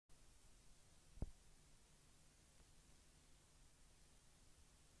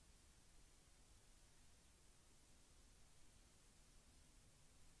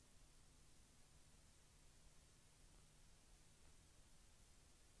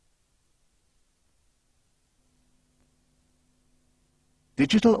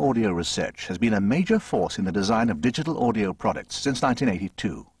Digital audio research has been a major force in the design of digital audio products since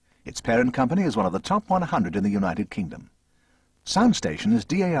 1982. Its parent company is one of the top 100 in the United Kingdom. SoundStation is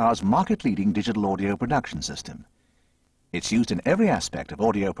DAR's market-leading digital audio production system. It's used in every aspect of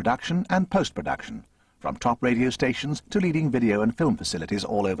audio production and post-production, from top radio stations to leading video and film facilities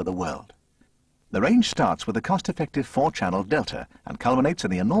all over the world. The range starts with the cost-effective 4-channel Delta and culminates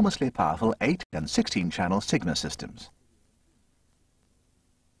in the enormously powerful 8 and 16-channel Sigma systems.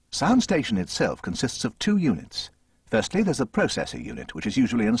 SoundStation itself consists of 2 units. Firstly, there's a processor unit, which is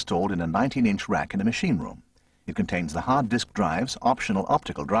usually installed in a 19-inch rack in a machine room. It contains the hard disk drives, optional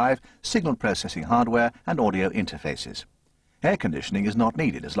optical drive, signal processing hardware, and audio interfaces. Air conditioning is not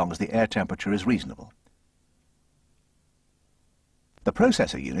needed as long as the air temperature is reasonable. The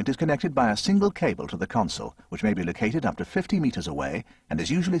processor unit is connected by a single cable to the console, which may be located up to 50 meters away and is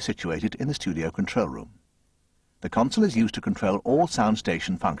usually situated in the studio control room. The console is used to control all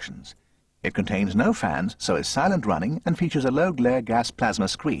SoundStation functions. It contains no fans, so is silent running, and features a low-glare gas plasma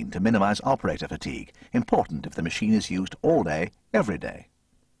screen to minimize operator fatigue, important if the machine is used all day, every day.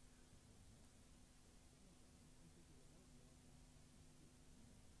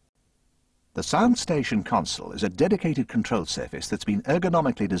 The SoundStation console is a dedicated control surface that's been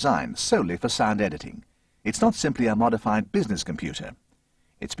ergonomically designed solely for sound editing. It's not simply a modified business computer.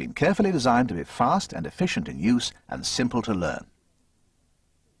 It's been carefully designed to be fast and efficient in use and simple to learn.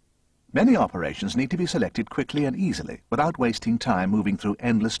 Many operations need to be selected quickly and easily without wasting time moving through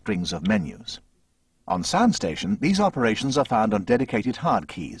endless strings of menus. On SoundStation, these operations are found on dedicated hard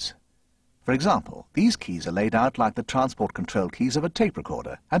keys. For example, these keys are laid out like the transport control keys of a tape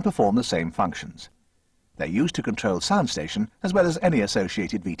recorder and perform the same functions. They're used to control SoundStation as well as any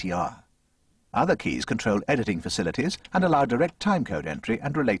associated VTR. Other keys control editing facilities and allow direct timecode entry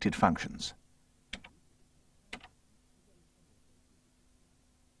and related functions.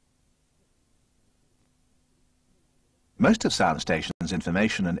 Most of SoundStation's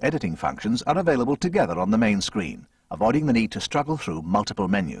information and editing functions are available together on the main screen, avoiding the need to struggle through multiple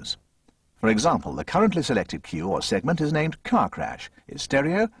menus. For example, the currently selected cue or segment is named Car Crash, is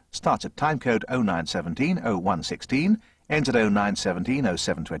stereo, starts at timecode 0917-0116, ends at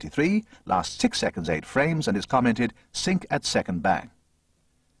 0917-0723, lasts 6 seconds 8 frames, and is commented sync at second bang.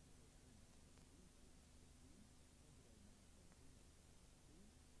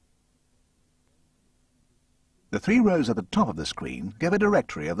 The 3 rows at the top of the screen give a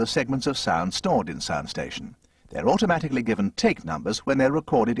directory of the segments of sound stored in SoundStation. They're automatically given take numbers when they're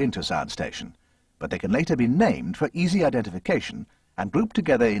recorded into SoundStation, but they can later be named for easy identification and grouped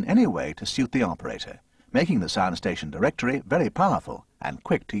together in any way to suit the operator, making the SoundStation directory very powerful and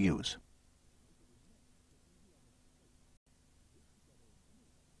quick to use.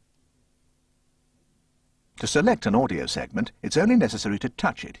 To select an audio segment, it's only necessary to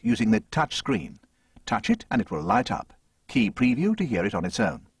touch it using the touch screen. Touch it and it will light up. Key preview to hear it on its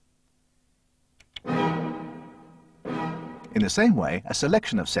own. In the same way, a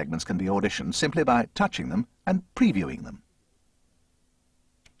selection of segments can be auditioned simply by touching them and previewing them.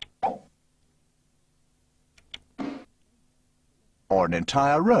 Or an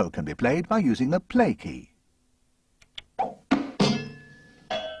entire row can be played by using the play key.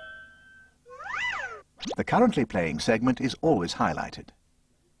 The currently playing segment is always highlighted.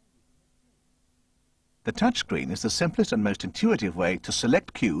 The touchscreen is the simplest and most intuitive way to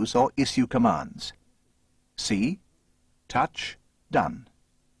select cues or issue commands. See, touch, done.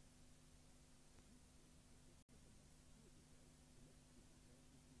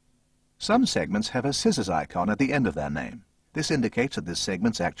 Some segments have a scissors icon at the end of their name. This indicates that this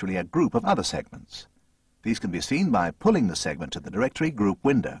segment's actually a group of other segments. These can be seen by pulling the segment to the directory group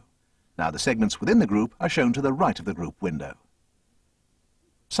window. Now the segments within the group are shown to the right of the group window.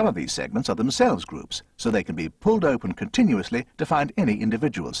 Some of these segments are themselves groups, so they can be pulled open continuously to find any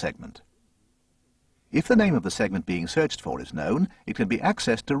individual segment. If the name of the segment being searched for is known, it can be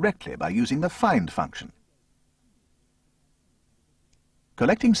accessed directly by using the find function.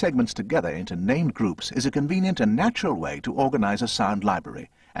 Collecting segments together into named groups is a convenient and natural way to organize a sound library,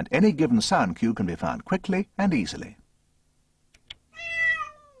 and any given sound cue can be found quickly and easily.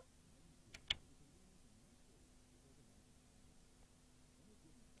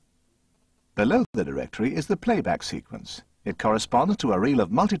 Below the directory is the playback sequence. It corresponds to a reel of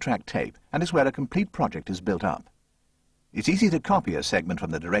multitrack tape and is where a complete project is built up. It's easy to copy a segment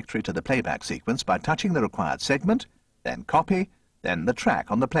from the directory to the playback sequence by touching the required segment, then copy, then the track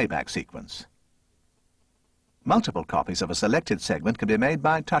on the playback sequence. Multiple copies of a selected segment can be made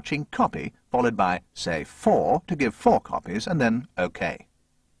by touching copy, followed by, say, 4 to give 4 copies, and then OK.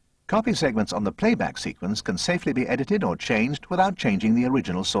 Copy segments on the playback sequence can safely be edited or changed without changing the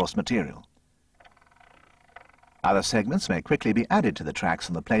original source material. Other segments may quickly be added to the tracks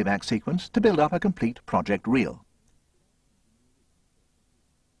on the playback sequence to build up a complete project reel.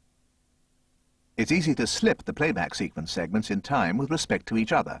 It's easy to slip the playback sequence segments in time with respect to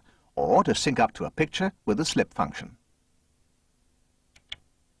each other, or to sync up to a picture with the slip function.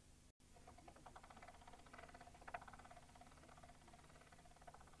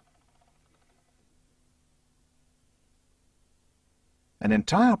 An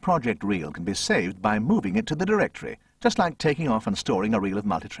entire project reel can be saved by moving it to the directory, just like taking off and storing a reel of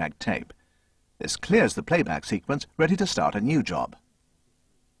multitrack tape. This clears the playback sequence, ready to start a new job.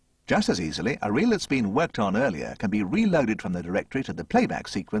 Just as easily, a reel that's been worked on earlier can be reloaded from the directory to the playback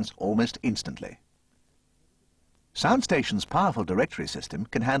sequence almost instantly. SoundStation's powerful directory system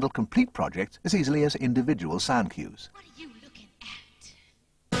can handle complete projects as easily as individual sound cues. What are you looking at?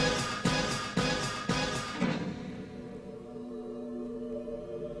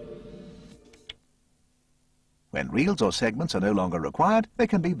 When reels or segments are no longer required, they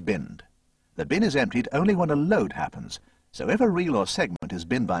can be binned. The bin is emptied only when a load happens, so if a reel or segment is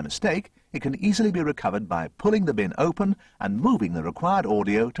binned by mistake, it can easily be recovered by pulling the bin open and moving the required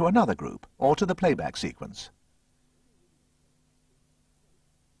audio to another group or to the playback sequence.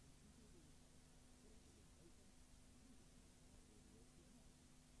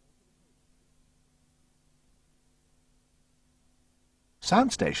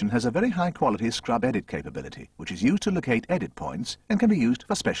 SoundStation has a very high-quality scrub edit capability, which is used to locate edit points and can be used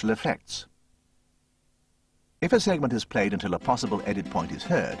for special effects. If a segment is played until a possible edit point is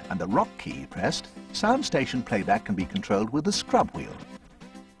heard and the rock key pressed, SoundStation playback can be controlled with the scrub wheel.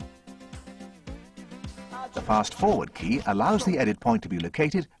 The fast-forward key allows the edit point to be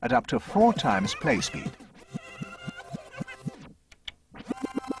located at up to 4 times play speed.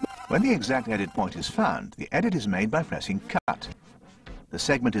 When the exact edit point is found, the edit is made by pressing Cut. The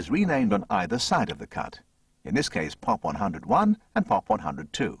segment is renamed on either side of the cut, in this case Pop 101 and Pop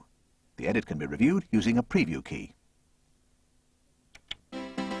 102. The edit can be reviewed using a preview key.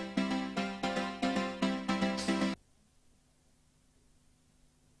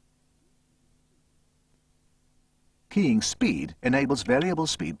 Keying speed enables variable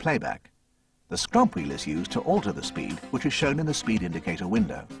speed playback. The scrub wheel is used to alter the speed, which is shown in the speed indicator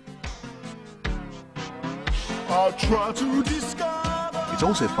window. I'll try to discover. It's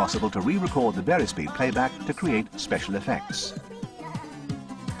also possible to re-record the vari-speed playback to create special effects.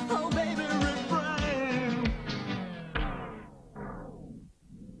 Oh, baby, refrain.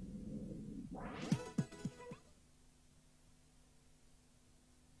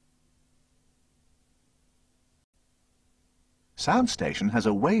 SoundStation has a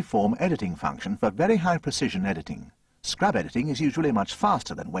waveform editing function for very high precision editing. Scrub editing is usually much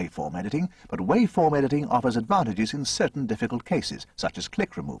faster than waveform editing, but waveform editing offers advantages in certain difficult cases, such as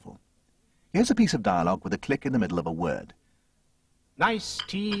click removal. Here's a piece of dialogue with a click in the middle of a word. Nice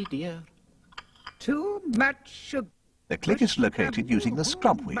tea, dear. Too much sugar. The click is located using the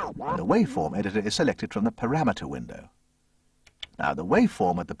scrub wheel, and the waveform editor is selected from the parameter window. Now the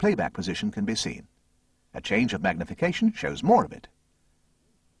waveform at the playback position can be seen. A change of magnification shows more of it.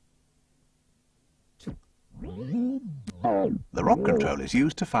 The rock control is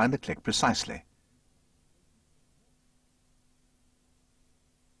used to find the click precisely.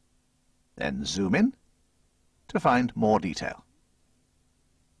 Then zoom in to find more detail.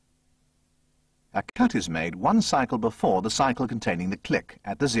 A cut is made one cycle before the cycle containing the click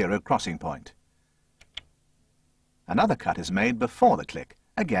at the 0 crossing point. Another cut is made before the click,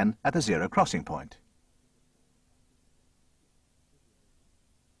 again at the 0 crossing point.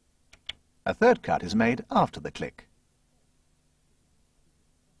 A third cut is made after the click.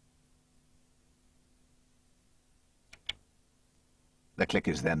 The click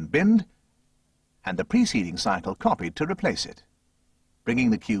is then binned, and the preceding cycle copied to replace it, bringing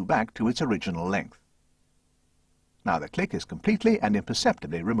the cue back to its original length. Now the click is completely and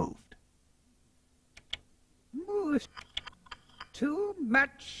imperceptibly removed. Too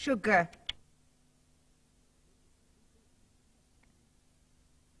much sugar.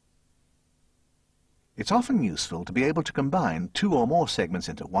 It's often useful to be able to combine 2 or more segments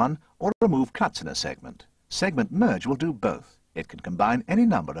into one or remove cuts in a segment. Segment merge will do both. It can combine any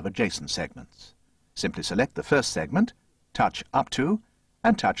number of adjacent segments. Simply select the first segment, touch up to,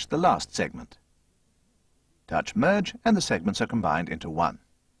 and touch the last segment. Touch merge and the segments are combined into one.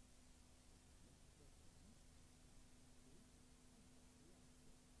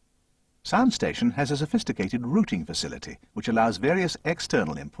 SoundStation has a sophisticated routing facility which allows various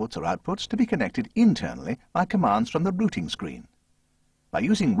external inputs or outputs to be connected internally by commands from the routing screen. By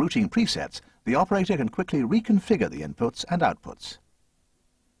using routing presets, the operator can quickly reconfigure the inputs and outputs.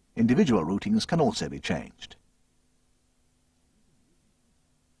 Individual routings can also be changed.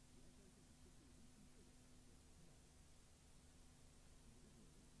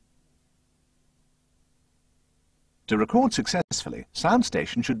 To record successfully,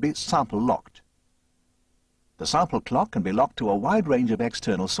 SoundStation should be sample locked. The sample clock can be locked to a wide range of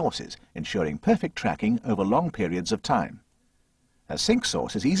external sources, ensuring perfect tracking over long periods of time. A sync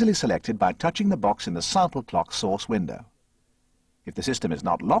source is easily selected by touching the box in the sample clock source window. If the system is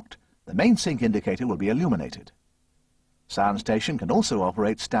not locked, the main sync indicator will be illuminated. SoundStation can also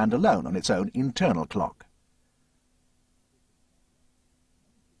operate standalone on its own internal clock.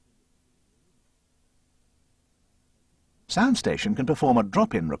 SoundStation can perform a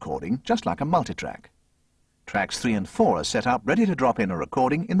drop-in recording just like a multitrack. Tracks 3 and 4 are set up ready to drop in a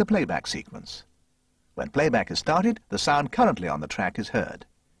recording in the playback sequence. When playback is started, the sound currently on the track is heard.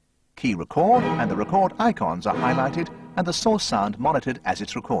 Key record and the record icons are highlighted and the source sound monitored as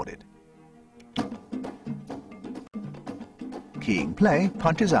it's recorded. Keying play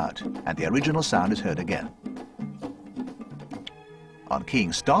punches out and the original sound is heard again. On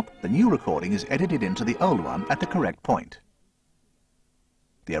keying stop, the new recording is edited into the old one at the correct point.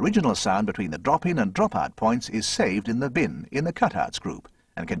 The original sound between the drop-in and drop-out points is saved in the bin in the cutouts group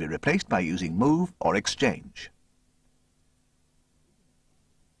and can be replaced by using move or exchange.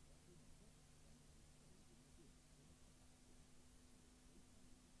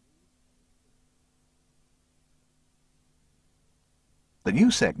 The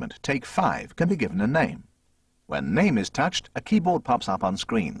new segment, Take 5, can be given a name. When name is touched, a keyboard pops up on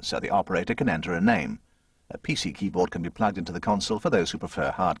screen so the operator can enter a name. A PC keyboard can be plugged into the console for those who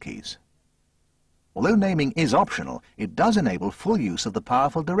prefer hard keys. Although naming is optional, it does enable full use of the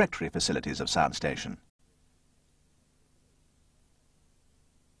powerful directory facilities of SoundStation.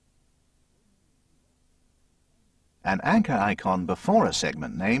 An anchor icon before a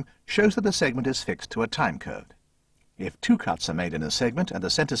segment name shows that the segment is fixed to a timecode. If 2 cuts are made in a segment and the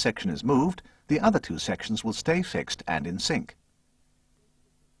center section is moved, the other 2 sections will stay fixed and in sync.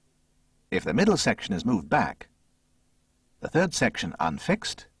 If the middle section is moved back, the 3rd section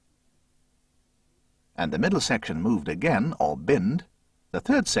unfixed, and the middle section moved again or binned, the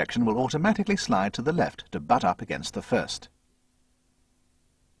 3rd section will automatically slide to the left to butt up against the 1st.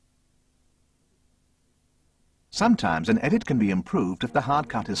 Sometimes an edit can be improved if the hard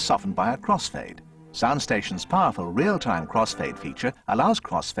cut is softened by a crossfade. SoundStation's powerful real-time crossfade feature allows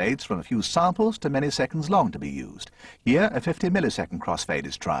crossfades from a few samples to many seconds long to be used. Here, a 50 millisecond crossfade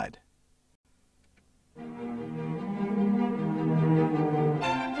is tried.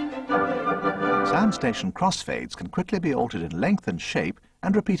 SoundStation crossfades can quickly be altered in length and shape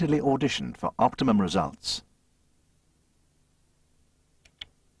and repeatedly auditioned for optimum results.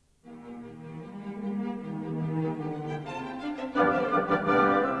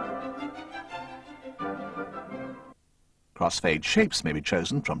 Crossfade shapes may be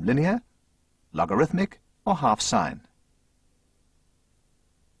chosen from linear, logarithmic, or half sine.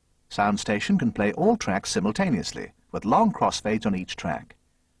 SoundStation can play all tracks simultaneously, with long crossfades on each track.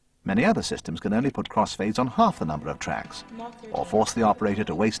 Many other systems can only put crossfades on half the number of tracks, or force the operator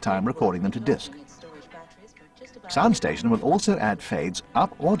to waste time recording them to disk. SoundStation will also add fades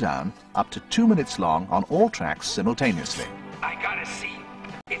up or down up to 2 minutes long on all tracks simultaneously. I gotta see.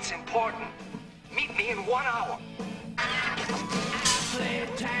 It's important. Meet me in 1 hour.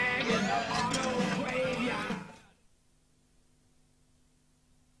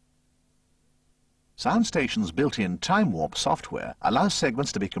 SoundStation's built-in time warp software allows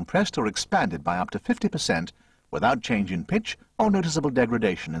segments to be compressed or expanded by up to 50% without change in pitch or noticeable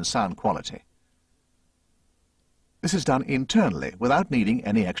degradation in sound quality. This is done internally without needing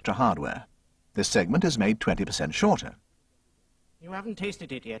any extra hardware. This segment is made 20% shorter. You haven't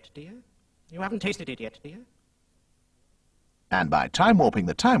tasted it yet, dear. You haven't tasted it yet, dear. And by time warping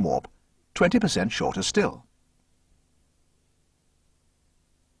the time warp, 20% shorter still.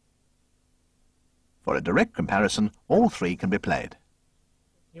 For a direct comparison, all 3 can be played.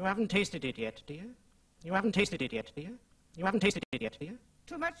 You haven't tasted it yet, dear. You haven't tasted it yet, dear. You haven't tasted it yet, dear.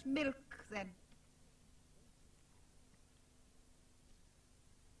 Too much milk, then.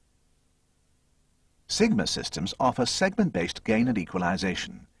 Sigma systems offer segment-based gain and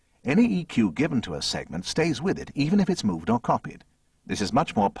equalization. Any EQ given to a segment stays with it, even if it's moved or copied. This is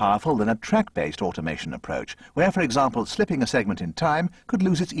much more powerful than a track-based automation approach, where, for example, slipping a segment in time could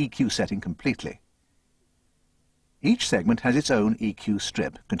lose its EQ setting completely. Each segment has its own EQ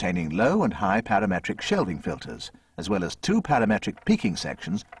strip, containing low and high parametric shelving filters, as well as 2 parametric peaking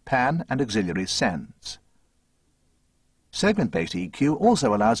sections, pan and auxiliary sends. Segment-based EQ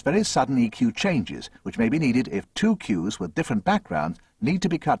also allows very sudden EQ changes, which may be needed if two cues with different backgrounds need to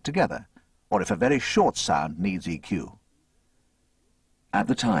be cut together, or if a very short sound needs EQ. At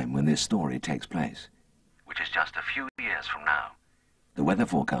the time when this story takes place, which is just a few years from now, the weather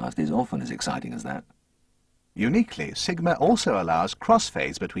forecast is often as exciting as that. Uniquely, Sigma also allows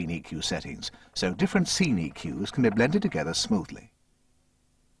crossfades between EQ settings, so different scene EQs can be blended together smoothly.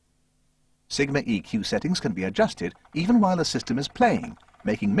 Sigma EQ settings can be adjusted even while the system is playing,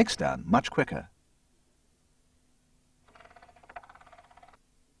 making mixdown much quicker.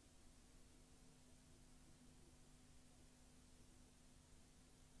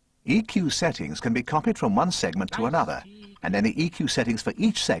 EQ settings can be copied from one segment to another, and then the EQ settings for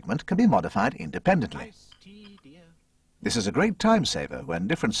each segment can be modified independently. This is a great time saver when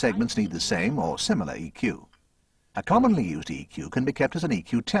different segments need the same or similar EQ. A commonly used EQ can be kept as an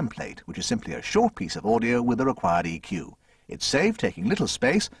EQ template, which is simply a short piece of audio with the required EQ. It's saved, taking little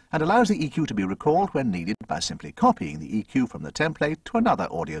space, and allows the EQ to be recalled when needed by simply copying the EQ from the template to another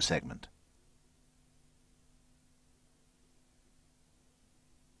audio segment.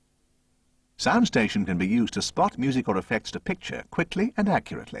 SoundStation can be used to spot music or effects to picture quickly and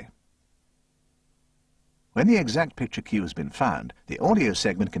accurately. When the exact picture cue has been found, the audio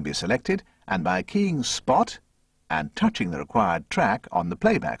segment can be selected, and by keying Spot and touching the required track on the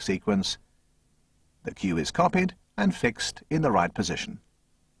playback sequence, the cue is copied and fixed in the right position.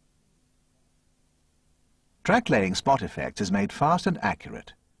 Track laying spot effects is made fast and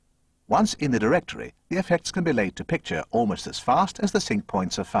accurate. Once in the directory, the effects can be laid to picture almost as fast as the sync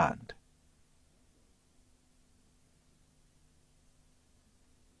points are found.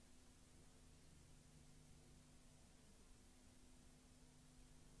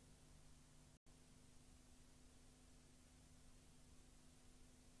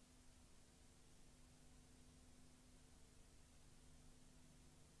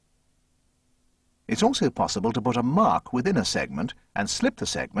 It's also possible to put a mark within a segment and slip the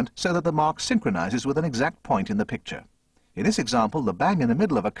segment so that the mark synchronizes with an exact point in the picture. In this example, the bang in the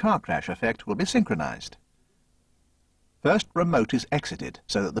middle of a car crash effect will be synchronized. First, remote is exited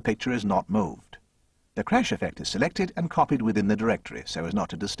so that the picture is not moved. The crash effect is selected and copied within the directory so as not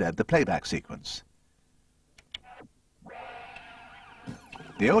to disturb the playback sequence.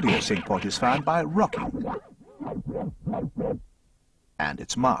 The audio sync point is found by rocking, and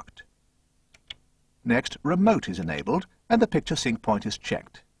it's marked. Next, remote is enabled and the picture sync point is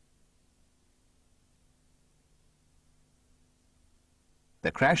checked.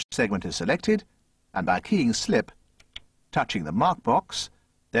 The crash segment is selected, and by keying slip, touching the mark box,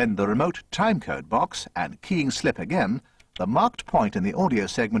 then the remote timecode box, and keying slip again, the marked point in the audio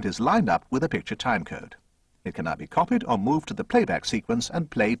segment is lined up with the picture timecode. It can now be copied or moved to the playback sequence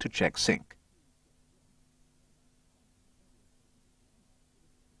and played to check sync.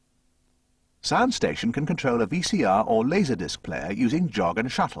 SoundStation can control a VCR or Laserdisc player using jog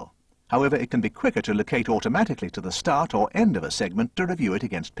and shuttle. However, it can be quicker to locate automatically to the start or end of a segment to review it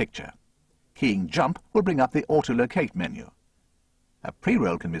against picture. Keying jump will bring up the auto-locate menu. A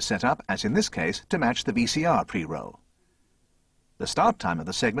pre-roll can be set up, as in this case, to match the VCR pre-roll. The start time of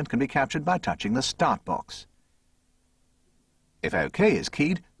the segment can be captured by touching the start box. If OK is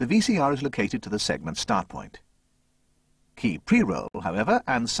keyed, the VCR is located to the segment start point. Key pre-roll, however,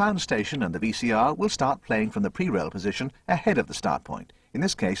 and SoundStation and the VCR will start playing from the pre-roll position ahead of the start point, in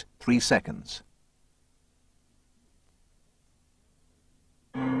this case 3 seconds.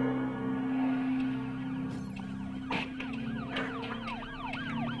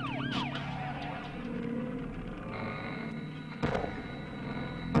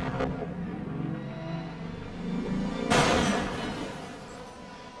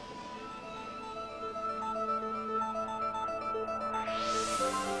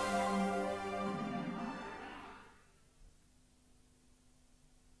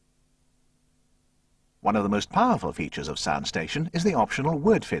 One of the most powerful features of SoundStation is the optional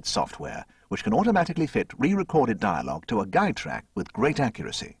Wordfit software, which can automatically fit re-recorded dialogue to a guide track with great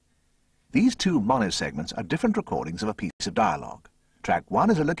accuracy. These two mono segments are different recordings of a piece of dialogue. Track 1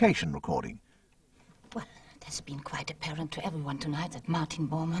 is a location recording. Well, it has been quite apparent to everyone tonight that Martin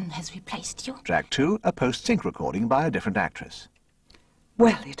Bormann has replaced you. Track 2, a post-sync recording by a different actress.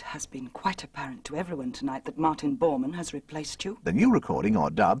 Well, it has been quite apparent to everyone tonight that Martin Bormann has replaced you. The new recording,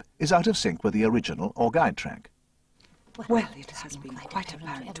 or dub, is out of sync with the original or guide track. Well, it has been quite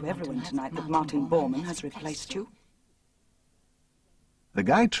apparent to everyone tonight that Martin Bormann has replaced you. The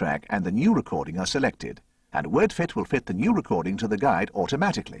guide track and the new recording are selected, and Wordfit will fit the new recording to the guide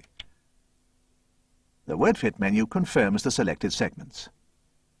automatically. The Wordfit menu confirms the selected segments.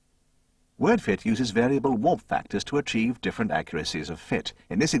 Wordfit uses variable warp factors to achieve different accuracies of fit.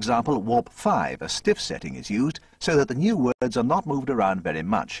 In this example, warp 5, a stiff setting, is used so that the new words are not moved around very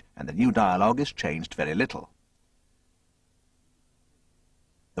much and the new dialogue is changed very little.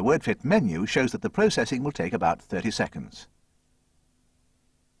 The Wordfit menu shows that the processing will take about 30 seconds.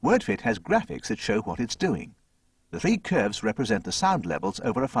 Wordfit has graphics that show what it's doing. The 3 curves represent the sound levels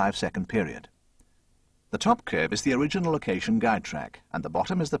over a 5-second period. The top curve is the original location guide track, and the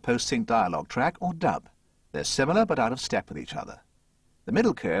bottom is the post-sync dialogue track, or dub. They're similar but out of step with each other. The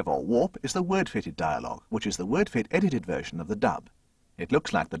middle curve, or warp, is the Wordfitted dialogue, which is the Wordfit edited version of the dub. It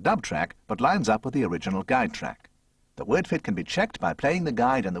looks like the dub track, but lines up with the original guide track. The Wordfit can be checked by playing the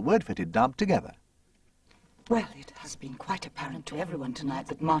guide and the Wordfitted dub together. Well, it has been quite apparent to everyone tonight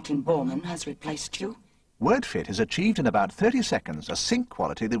that Martin Bormann has replaced you. Wordfit has achieved in about 30 seconds a sync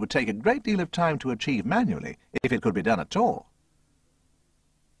quality that would take a great deal of time to achieve manually, if it could be done at all.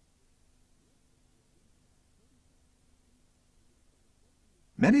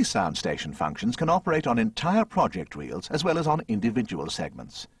 Many SoundStation functions can operate on entire project reels as well as on individual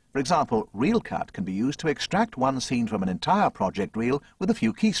segments. For example, Reel Cut can be used to extract one scene from an entire project reel with a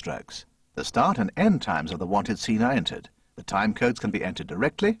few keystrokes. The start and end times of the wanted scene are entered. The time codes can be entered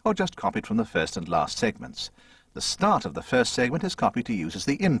directly or just copied from the first and last segments. The start of the first segment is copied to use as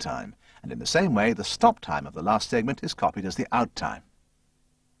the in time, and in the same way the stop time of the last segment is copied as the out time.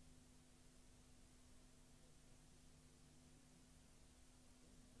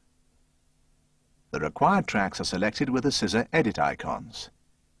 The required tracks are selected with the scissor edit icons.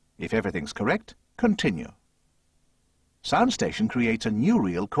 If everything's correct, continue. SoundStation creates a new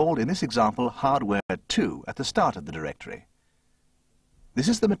reel called, in this example, Hardware 2 at the start of the directory. This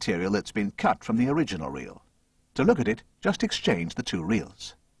is the material that's been cut from the original reel. To look at it, just exchange the 2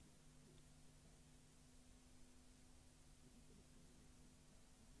 reels.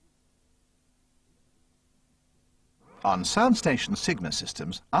 On SoundStation Sigma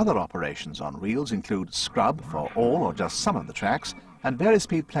systems, other operations on reels include scrub for all or just some of the tracks and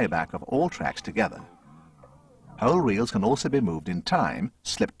vari-speed playback of all tracks together. Whole reels can also be moved in time,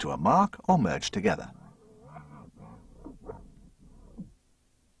 slipped to a mark, or merged together.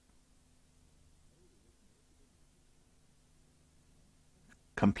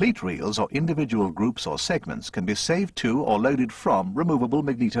 Complete reels or individual groups or segments can be saved to or loaded from removable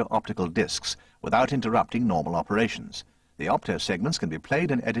magneto-optical discs without interrupting normal operations. The opto segments can be played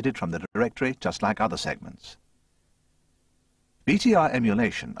and edited from the directory just like other segments. VTR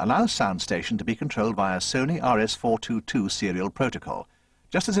emulation allows SoundStation to be controlled via Sony RS422 serial protocol,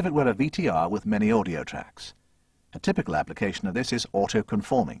 just as if it were a VTR with many audio tracks. A typical application of this is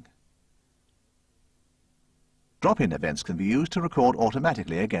auto-conforming. Drop-in events can be used to record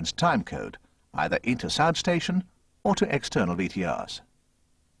automatically against timecode, either into SoundStation or to external VTRs.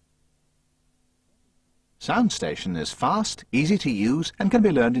 SoundStation is fast, easy to use, and can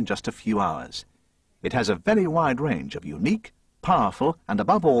be learned in just a few hours. It has a very wide range of unique, powerful, and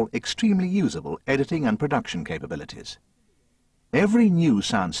above all, extremely usable editing and production capabilities. Every new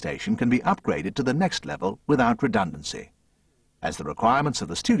SoundStation can be upgraded to the next level without redundancy. As the requirements of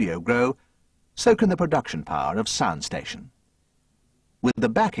the studio grow, so can the production power of SoundStation. With the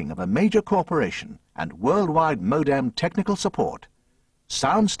backing of a major corporation and worldwide modem technical support,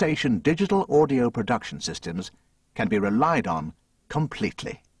 SoundStation digital audio production systems can be relied on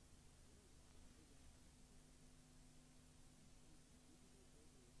completely.